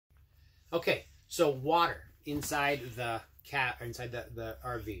Okay, so water inside the inside the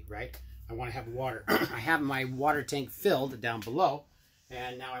RV, right? I want to have water. I have my water tank filled down below,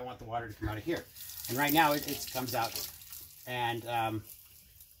 and now I want the water to come out of here. And right now it comes out, and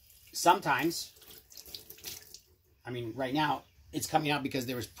sometimes, I mean, right now it's coming out because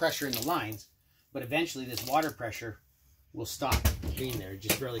there was pressure in the lines, but eventually this water pressure will stop being there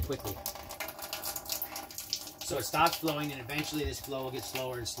just really quickly. So it stops flowing, and eventually this flow will get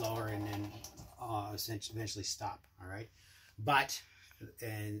slower and slower, and then eventually stop. All right, but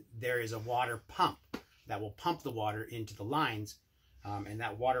there is a water pump that will pump the water into the lines, and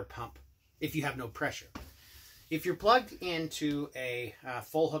that water pump, if you have no pressure. If you're plugged into a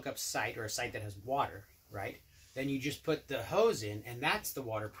full hookup site, or a site that has water, right, then you just put the hose in, and that's the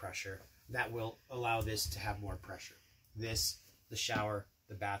water pressure that will allow this to have more pressure. This, the shower,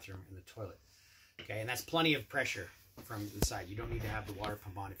 the bathroom, and the toilet. Okay, and that's plenty of pressure from the side. You don't need to have the water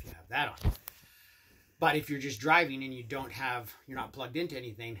pump on if you have that on. But if you're just driving and you're not plugged into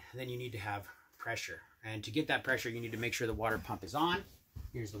anything, then you need to have pressure. And to get that pressure, you need to make sure the water pump is on.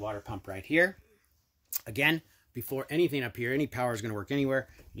 Here's the water pump right here. Again, before anything up here, any power is going to work anywhere,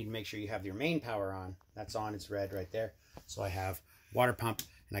 you need to make sure you have your main power on. That's on, it's red right there. So I have water pump,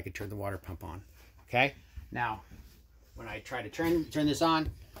 and I can turn the water pump on. Okay, now when I try to turn this on,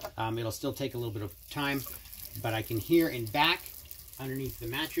 it'll still take a little bit of time, but I can hear in back underneath the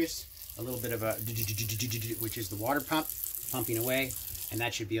mattress a little bit of a, which is the water pump pumping away, and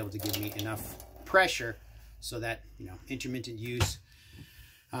that should be able to give me enough pressure so that, you know, intermittent use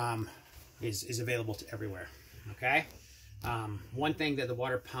is available to everywhere. Okay, one thing that the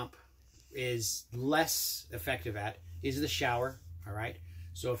water pump is less effective at is the shower. All right,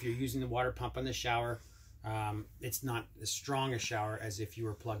 so if you're using the water pump on the shower, it's not as strong a shower as if you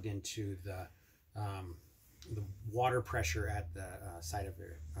were plugged into the water pressure at the side of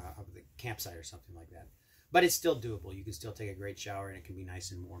the campsite or something like that. But it's still doable. You can still take a great shower, and it can be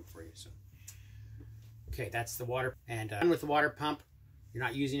nice and warm for you. So, okay, that's the water. And with the water pump, you're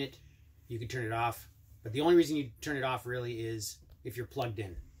not using it, you can turn it off. But the only reason you turn it off really is if you're plugged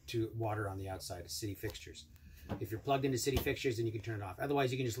in to water on the outside of city fixtures. If you're plugged into city fixtures, then you can turn it off.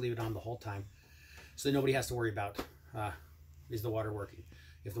 Otherwise, you can just leave it on the whole time, so that nobody has to worry about is the water working.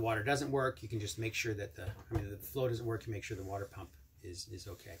 If the water doesn't work, you can just make sure that the flow doesn't work. You make sure the water pump is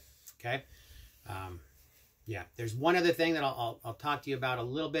okay. Okay. Yeah. There's one other thing that I'll talk to you about a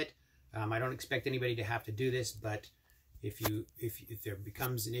little bit. I don't expect anybody to have to do this, but if there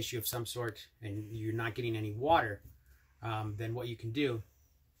becomes an issue of some sort and you're not getting any water, then what you can do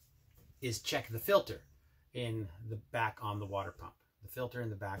is check the filter in the back on the water pump. The filter in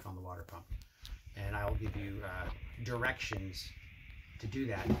the back on the water pump. And I'll give you directions to do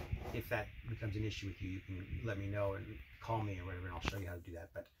that. If that becomes an issue with you, you can let me know and call me or whatever, and I'll show you how to do that.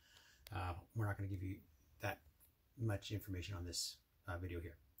 But we're not going to give you that much information on this video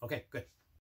here. Okay, good.